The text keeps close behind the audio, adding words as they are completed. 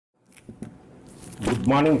Good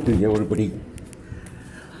morning to everybody.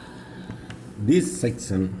 This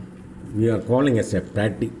section we are calling as a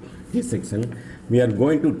practice. This section we are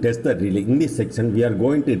going to test the relay. In this section we are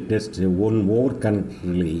going to test one overcurrent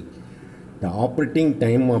relay, the operating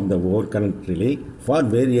time of the overcurrent relay for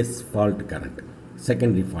various fault current,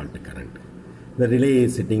 secondary fault current. The relay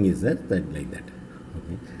setting is that like that.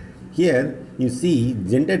 Okay. Here you see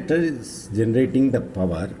generator is generating the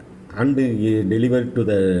power and delivered to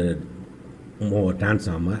the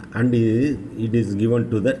transformer, and it is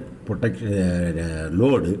given to the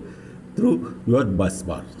load through your bus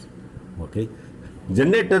bars. Okay,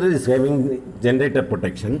 generator is having generator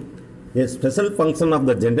protection. A special function of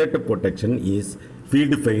the generator protection is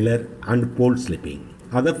field failure and pole slipping.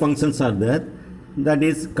 Other functions are there, that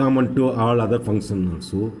is common to all other functions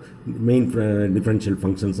also. Main differential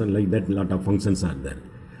functions are like that, lot of functions are there.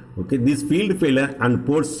 Okay, this field failure and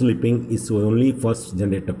pole slipping is only for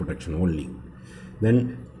generator protection only.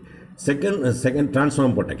 Then second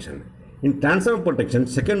transformer protection. In transformer protection,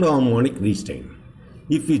 second harmonic restraint.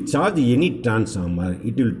 If you charge any transformer,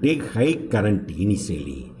 it will take high current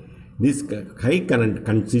initially. This high current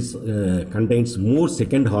contains more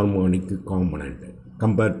second harmonic component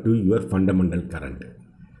compared to your fundamental current.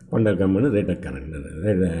 Fundamental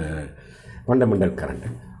current.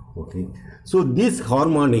 Okay. So this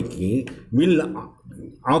harmonic will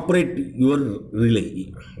operate your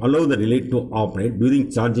relay, allow the relay to operate during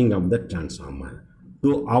charging of the transformer.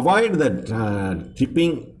 To avoid the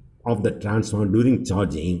tripping of the transformer during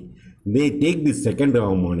charging, they take the second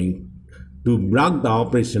harmonic to block the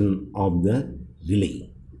operation of the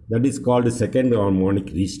relay. That is called second harmonic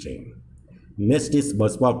restraint. Next is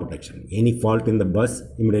bus bar protection. Any fault in the bus,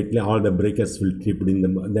 immediately all the breakers will trip in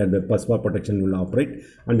the bus bar protection will operate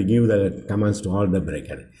and give the commands to all the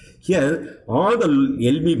breaker. Here, all the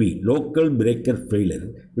LBB, local breaker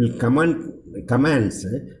failure, will commands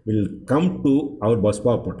will come to our bus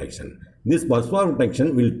bar protection. This bus bar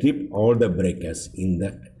protection will trip all the breakers in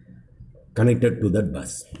the connected to that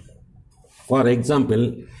bus. For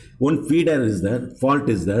example, one feeder is there, fault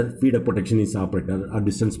is there, feeder protection is operator or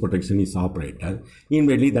distance protection is operator.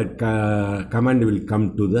 Immediately that command will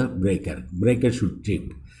come to the breaker. Breaker should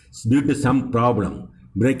trip. Due to some problem,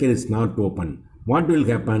 breaker is not open. What will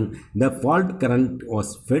happen? The fault current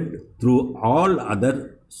was fed through all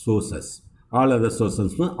other sources. All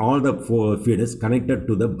the feeders connected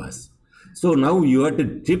to the bus. So now you have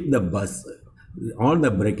to trip the bus, all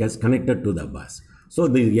the breakers connected to the bus. So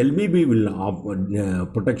the LBB will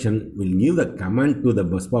protection will give the command to the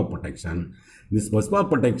bus bar protection. This bus bar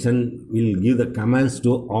protection will give the commands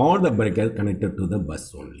to all the breakers connected to the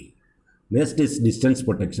bus only. Next is distance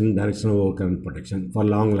protection, directional overcurrent protection. For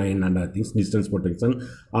long line and other things, distance protection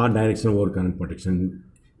or directional overcurrent protection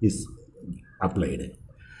is applied.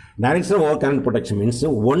 Directional overcurrent protection means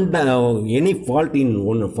any fault in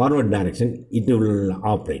one forward direction, it will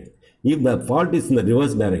operate. If the fault is in the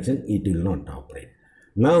reverse direction, it will not operate.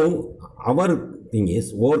 Now, our thing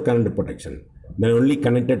is overcurrent protection. They are only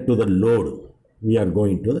connected to the load. We are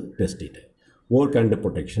going to test it. Overcurrent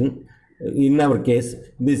protection. In our case,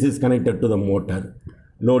 this is connected to the motor.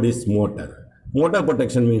 Load is motor. Motor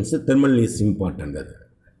protection means thermal is important.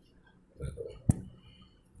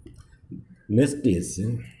 Next is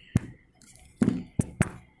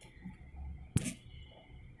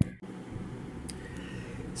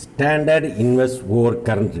standard inverse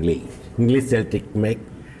overcurrent relay. English electric make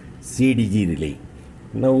CDG relay.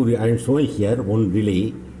 Now I am showing here one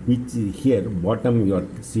relay which here bottom you are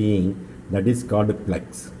seeing, that is called plug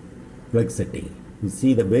setting. You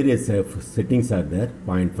see the various settings are there,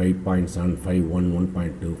 0.5, 0.75, 1,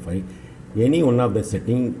 1.25. Any one of the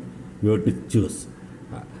setting you have to choose.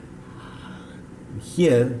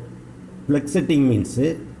 Here plug setting means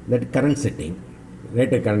that current setting.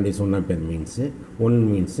 Rated current is 1 ampere means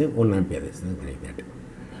 1 ampere is like that.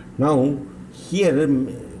 Now here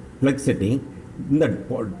plug setting, in the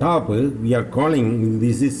top we are calling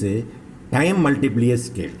this is a time multiplier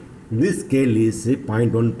scale. This scale is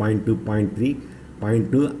 0.1, 0.2, 0.3,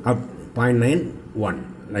 0.2 up 0.91,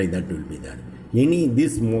 like that will be there.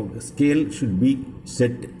 This scale should be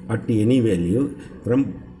set at any value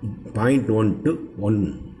from 0.1 to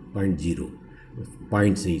 1.0.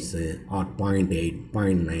 0.6 or 0.8,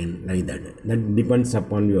 0.9, like that. That depends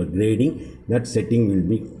upon your grading. That setting will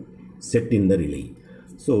be set in the relay.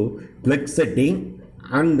 So plug setting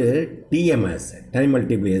and TMS, time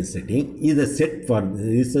multiplier setting, is a set for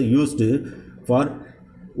used for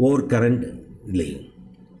overcurrent relay.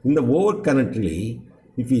 In the overcurrent relay,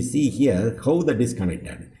 if you see here how that is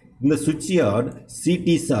connected, in the switchyard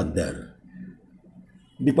CTs are there.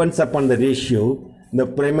 Depends upon the ratio, the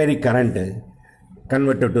primary current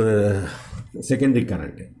converted to secondary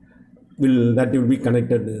current. That will be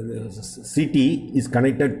connected. CT is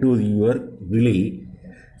connected to your relay.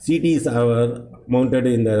 CT is mounted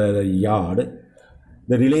in the yard.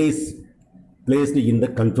 The relay is placed in the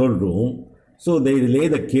control room. So they relay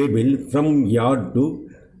the cable from yard to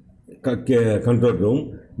control room.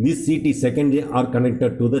 This CT secondary are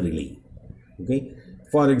connected to the relay. Okay.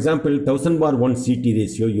 For example, 1000 bar 1 CT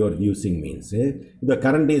ratio you are using means the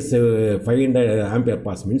current is 500 ampere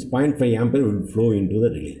pass means 0.5 ampere will flow into the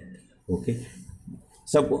relay. Okay.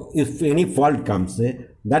 So if any fault comes,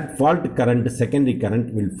 that fault current, secondary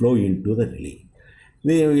current will flow into the relay.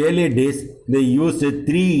 The earlier days they used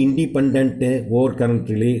 3 independent overcurrent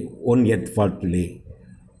relay, 1 earth fault relay,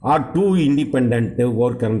 or 2 independent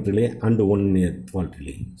overcurrent relay and 1 earth fault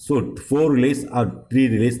relay. So 4 relays or 3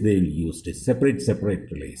 relays they will use separate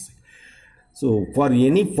relays. So for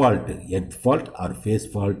any fault, earth fault or phase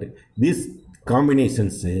fault, these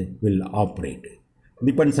combinations will operate.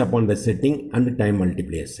 Depends upon the setting and time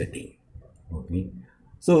multiplier setting. Okay.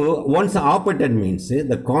 So once operated means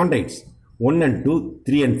the contacts 1 and 2,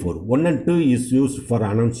 3 and 4. 1 and 2 is used for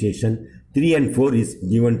annunciation. 3 and 4 is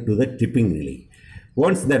given to the tripping relay.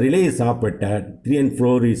 Once the relay is operated, 3 and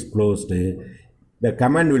 4 is closed, the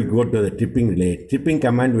command will go to the tripping relay. Tripping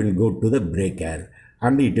command will go to the breaker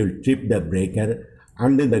and it will trip the breaker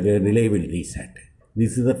and the relay will reset.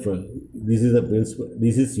 This is the principle.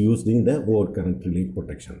 This is used in the overcurrent relay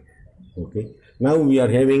protection. Okay. Now we are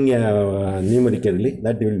having a numerical relay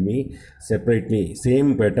that will be separately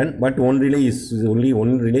same pattern, but one relay is only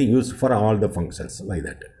one relay used for all the functions like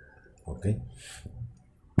that. Okay.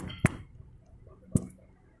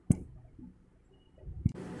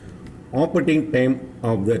 Operating time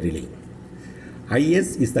of the relay.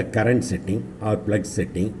 IS is the current setting or plug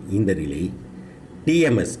setting in the relay.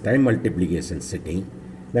 TMS, time multiplication setting,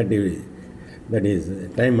 that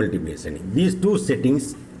is time multiplication. These two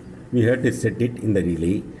settings we have to set it in the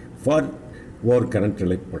relay for overcurrent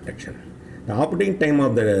relay protection. The operating time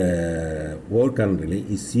of the overcurrent relay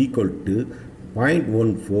is equal to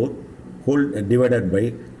 0.14 whole divided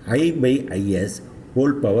by I by IS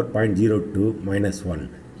whole power 0.02 minus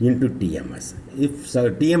 1 into TMS. If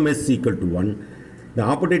TMS is equal to 1, the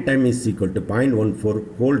operating time is equal to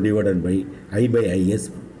 0.14 whole divided by I by IS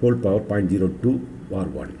whole power 0.02 or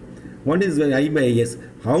 1. What is I by IS?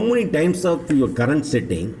 How many times of your current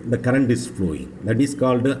setting the current is flowing? That is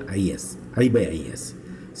called IS, I by IS.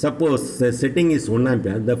 Suppose the setting is 1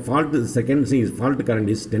 ampere, the fault current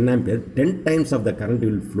is 10 ampere, 10 times of the current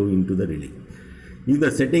will flow into the relay. If the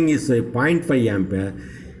setting is 0.5 ampere,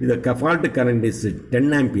 if the fault current is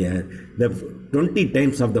 10 ampere, the 20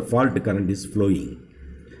 times of the fault current is flowing.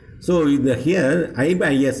 So here I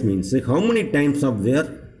by IS means how many times of their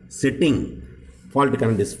setting fault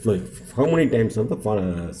current is flowing, how many times of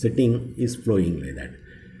the setting is flowing like that.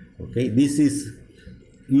 Okay, this is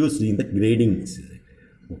used in the grading.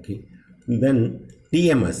 Okay, then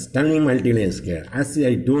TMS, time multiplier scale. As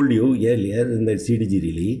I told you earlier in the CDG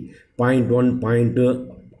relay, 0.1,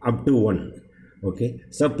 0.2 up to 1. Okay,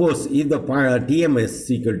 suppose if the TMS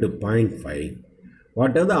is equal to 0.5,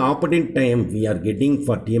 what are the operating time we are getting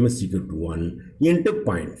for TMS equal to 1 into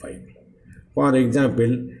 0.5? For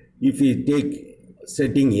example, if we take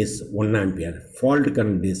setting is 1 ampere, fault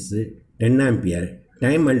current is 10 ampere,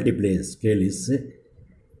 time multiplier scale is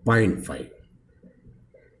 0.5.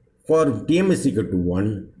 For TMS equal to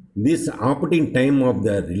 1, this operating time of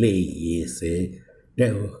the relay is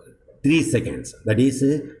 3 seconds. That is,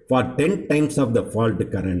 for 10 times of the fault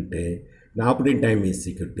current, the operating time is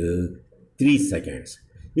equal to 3 seconds.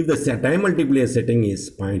 If the time multiplier setting is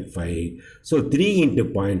 0.5, so 3 into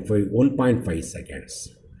 0.5, 1.5 seconds.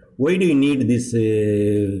 Why do you need this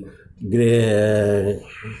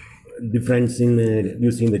difference in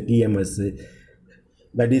using the TMS?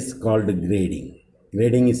 That is called grading.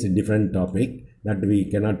 Grading is a different topic that we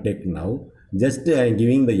cannot take now. Just I am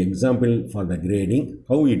giving the example for the grading,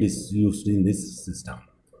 how it is used in this system.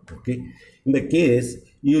 Okay. In the case,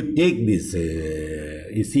 you take this,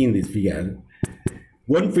 you see in this figure,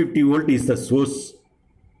 150 volt is the source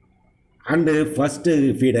and the first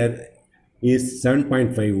feeder is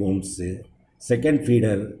 7.5 ohms, second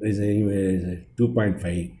feeder is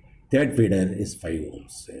 2.5, third feeder is 5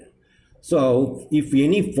 ohms. So if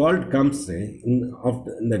any fault comes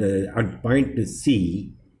at point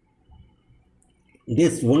C,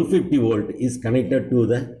 this 150 volt is connected to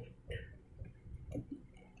the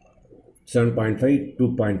 7.5,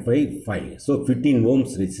 2.5, 5. So 15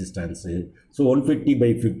 ohms resistance. So 150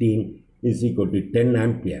 by 15 is equal to 10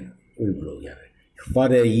 ampere will blow here.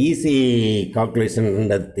 For a easy calculation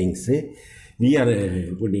and other things, we are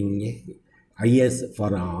putting IS for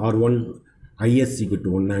R1, IS equal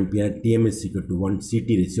to 1 ampere, TMS equal to 1, CT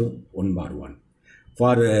ratio 1/1.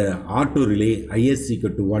 For R2 relay, IS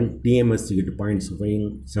equal to 1, TMS equal to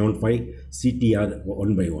 0.75, CTR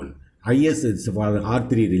 1/1. IS is for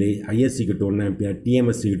R3 relay, IS equal to 1 ampere,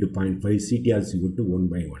 TMS equal to 0.5, CTR is equal to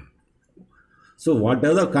 1/1. So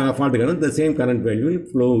whatever the fault current, the same current value will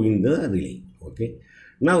flow in the relay. Okay.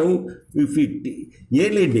 Now, if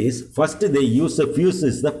early days, first they use the fuse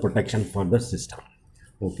as the protection for the system.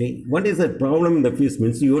 Okay. What is the problem in the fuse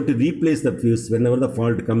means you have to replace the fuse whenever the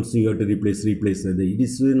fault comes. You have to replace it. It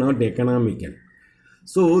is not economical.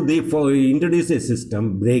 So they introduce a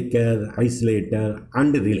system, breaker, isolator,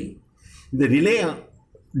 and relay. The relay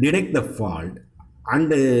detect the fault and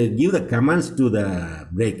give the commands to the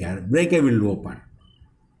breaker. Breaker will open.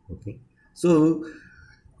 Okay. So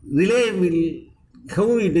relay will,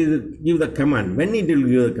 how it will give the command, when it will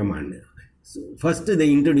give the command. So first they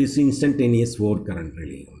introduce instantaneous overcurrent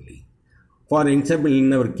relay only. For example,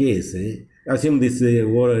 in our case, assume this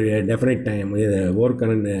definite time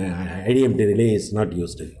overcurrent Idmt relay is not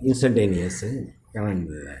used. Instantaneous current.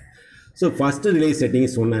 So first relay setting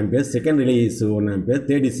is 1 ampere, second relay is 1 ampere,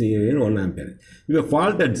 third is 1 ampere. If a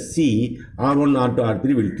fault at C, R1, R2,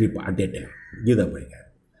 R3 will trip at a time. Give the breaker.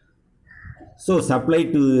 So supply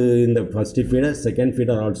to in the first feeder, second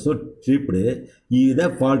feeder also tripped.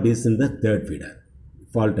 The fault is in the third feeder,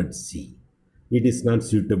 fault at C. It is not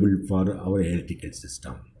suitable for our electrical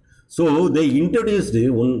system. So they introduced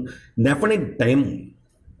one definite time.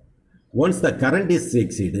 Once the current is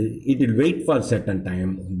exceeded, it will wait for certain time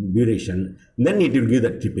duration. Then it will give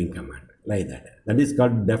the tripping command like that. That is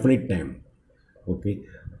called definite time. Okay.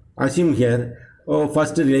 Assume here,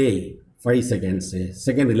 first relay 5 seconds,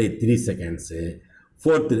 second relay 3 seconds,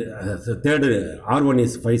 third R1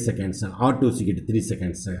 is 5 seconds, R2 is equal to 3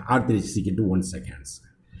 seconds, R3 is equal to 1 second.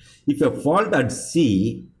 If a fault at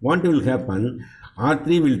C, what will happen?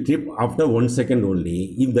 R3 will trip after 1 second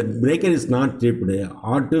only. If the breaker is not tripped,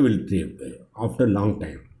 R2 will trip after long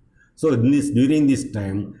time. So during this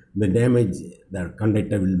time, the damage, the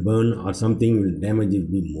conductor will burn or something will damage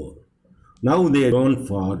will be more. Now they are going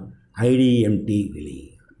for IDMT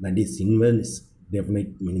relay. That is inverse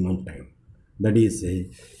definite minimum time. That is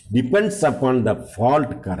depends upon the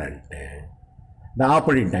fault current. The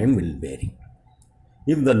operating time will vary.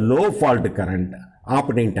 If the low fault current,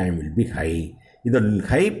 operating time will be high. If the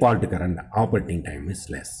high fault current, operating time is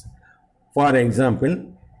less. For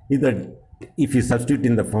example, if you substitute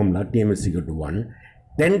in the formula TMS equal to 1,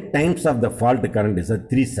 10 times of the fault current is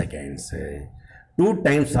 3 seconds. 2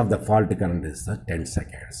 times of the fault current is 10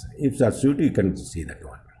 seconds. If substitute, you can see that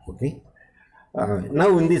one. Okay.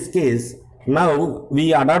 Now in this case, now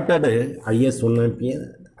we adopted IS 1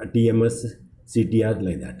 ampere, TMS, CTR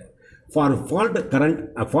like that. For fault current,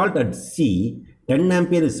 a fault at C, 10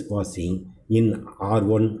 ampere is passing in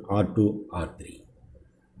R1, R2, R3.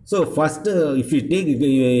 So first, if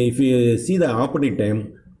you see the operating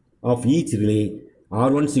time of each relay,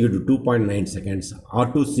 R1 is equal to 2.9 seconds,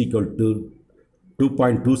 R2 is equal to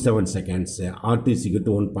 2.27 seconds, R3 is equal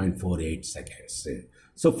to 1.48 seconds.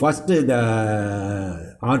 So first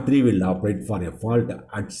the R3 will operate for a fault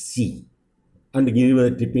at C and give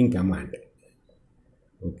a tripping command.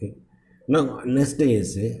 Okay. Now next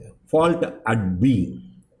is fault at B.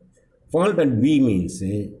 Fault at B means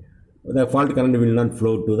the fault current will not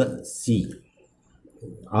flow to the C,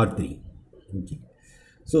 R3. Okay.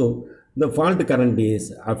 So the fault current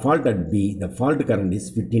is a fault at B. The fault current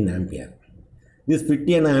is 15 ampere. This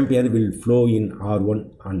 15 ampere will flow in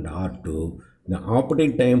R1 and R2. The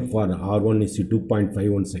operating time for R1 is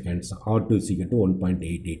 2.51 seconds, R2 is equal to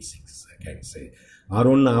 1.886 seconds.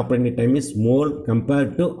 R1 operating time is more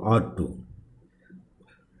compared to R2.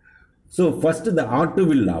 So first the R2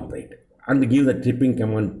 will operate and give the tripping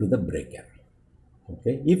command to the breaker.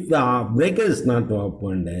 Okay. If the breaker is not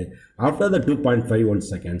opened, after the 2.51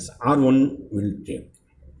 seconds, R1 will trip.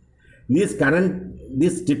 This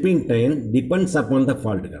tripping time depends upon the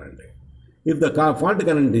fault current. If the fault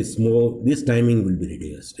current is more, this timing will be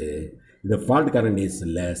reduced. If the fault current is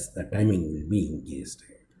less, the timing will be increased.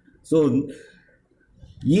 So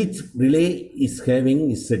each relay is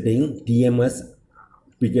setting TMS,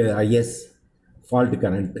 IS, fault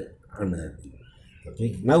current, and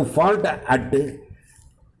okay. Now fault at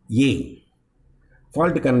A.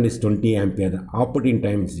 Fault current is 20 ampere. Operating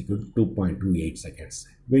time is equal to 2.28 seconds.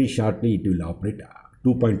 Very shortly it will operate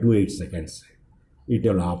 2.28 seconds. It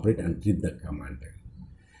will operate and trip the command.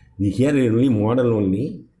 Here only model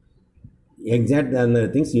only. Exact other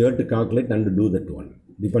things you have to calculate and do that one.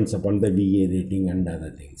 Depends upon the VA rating and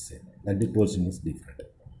other things. That the portion is different.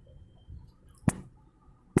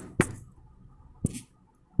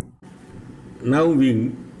 now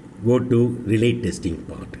we go to relay testing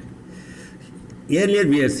part. Earlier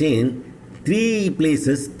we have seen three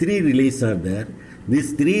places, three relays are there.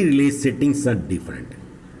 These three relay settings are different.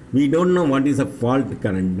 We don't know what is the fault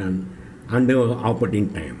current and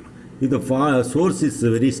operating time. If the source is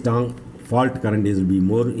very strong, fault current will be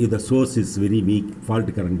more. If the source is very weak,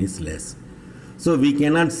 fault current is less. So we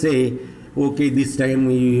cannot say, okay, this time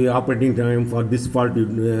operating time for this fault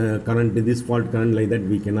current, this fault current, like that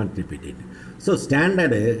we cannot repeat it. So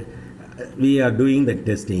standard we are doing the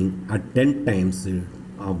testing at 10 times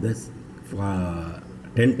of this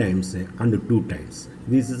 10 times and 2 times.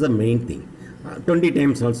 This is the main thing. 20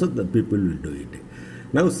 times also the people will do it.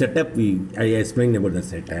 Now setup, I explained about the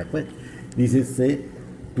setup. This is a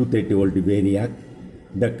 230 volt variac.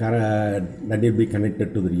 The current that will be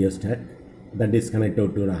connected to the rheostat, that is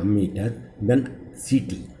connected to the ammeter. Then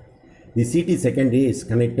CT. The CT secondary is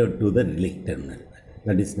connected to the relay terminal,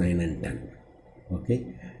 that is 9 and 10.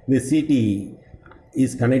 Okay. The CT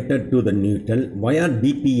is connected to the neutral via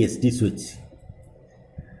DPST switch.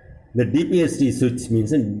 The DPST switch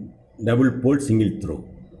means a double pole single throw.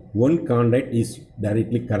 One contact is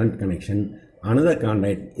directly current connection, another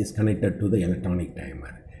contact is connected to the electronic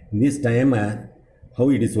timer. In this timer, how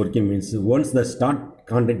it is working means once the start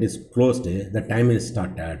contact is closed, the timer is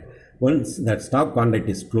started. Once that stop contact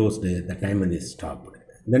is closed, the timer is stopped.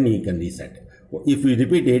 Then you can reset. If we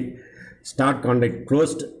repeat it, start contact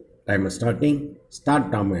closed, timer starting,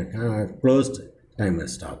 start timer closed, timer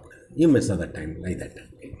stopped. You measure the time like that.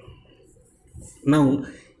 Now,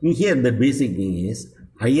 in here the basic thing is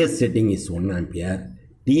highest setting is 1 ampere,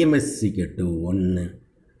 TMS is equal to 1.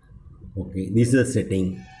 Okay, this is the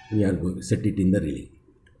setting. We are going to set it in the relay.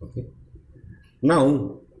 Okay.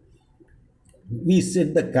 Now, we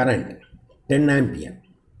set the current 10 ampere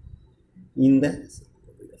in the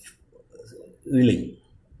relay.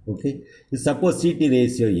 Okay. Suppose CT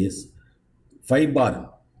ratio is 5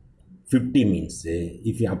 bar 50 means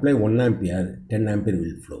if you apply 1 ampere, 10 ampere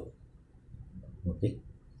will flow. Okay.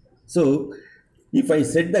 So, if I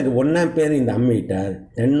set the 1 ampere in the ammeter,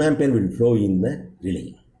 10 ampere will flow in the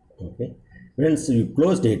relay. Okay. Once you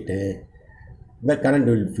closed it, the current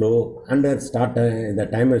will flow and the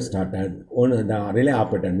timer started, the relay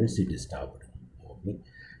operator means it is stopped. Okay.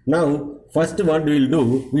 Now, first what we will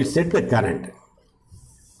do, we set the current.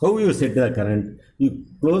 How you set the current? You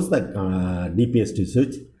close the DPST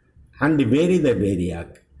switch and vary the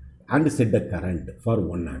variac and set the current for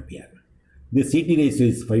 1 ampere. The CT ratio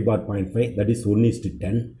is 5 bar 0.5, that is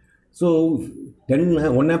 1:10. So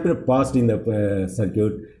 1 ampere passed in the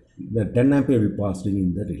circuit, the 10 ampere will pass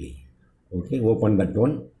in the relay. Okay, open that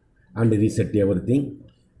one and reset everything.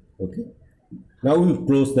 Okay. Now you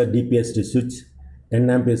close the DPST switch, 10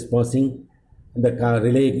 ampere is passing, the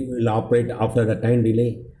relay will operate after the time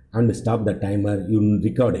delay and stop the timer, you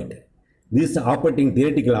record it. This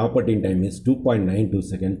theoretical operating time is 2.92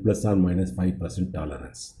 seconds plus or minus 5%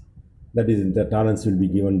 tolerance. That is, the tolerance will be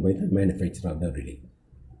given by the manufacturer of the relay.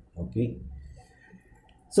 Okay.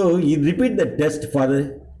 So you repeat the test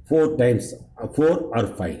for 4 times, 4 or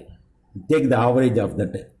 5. Take the average of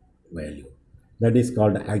that value. That is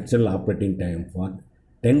called actual operating time for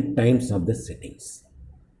 10 times of the settings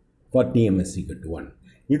for TMS equal to 1.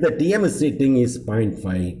 If the TMS setting is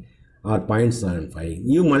 0.5 or 0.75,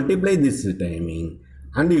 you multiply this timing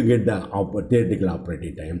and you get the theoretical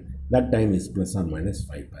operating time. That time is plus or minus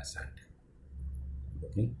 5%.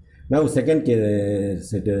 Okay. Now second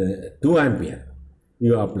case, 2 ampere.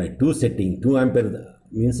 You apply 2 setting. 2 ampere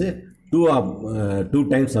means 2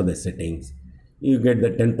 times of the settings. You get the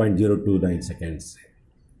 10.029 seconds.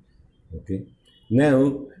 Okay.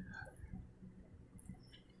 Now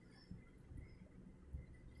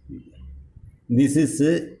this is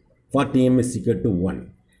for TMS equal to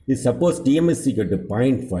 1. If suppose TMS equal to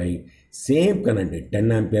 0.5, same current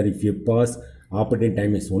 10 ampere if you pass, operating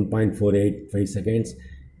time is 1.485 seconds.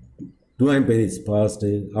 2 ampere is passed,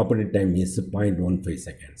 operating time is 0.15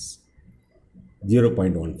 seconds.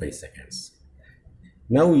 0.15 seconds.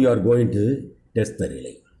 Now you are going to test the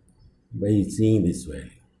relay by seeing this value.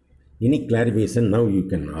 Any clarification now you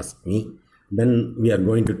can ask me. Then we are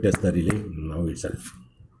going to test the relay now itself.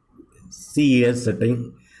 See here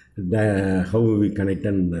setting how we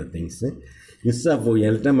connected the things. Instead of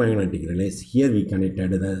electromagnetic relays, here we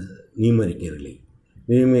connected the numerical relay.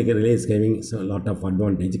 The numerical relay is giving a lot of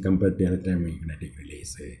advantage compared to electromagnetic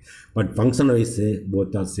relays. But function wise,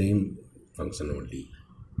 both are same function only.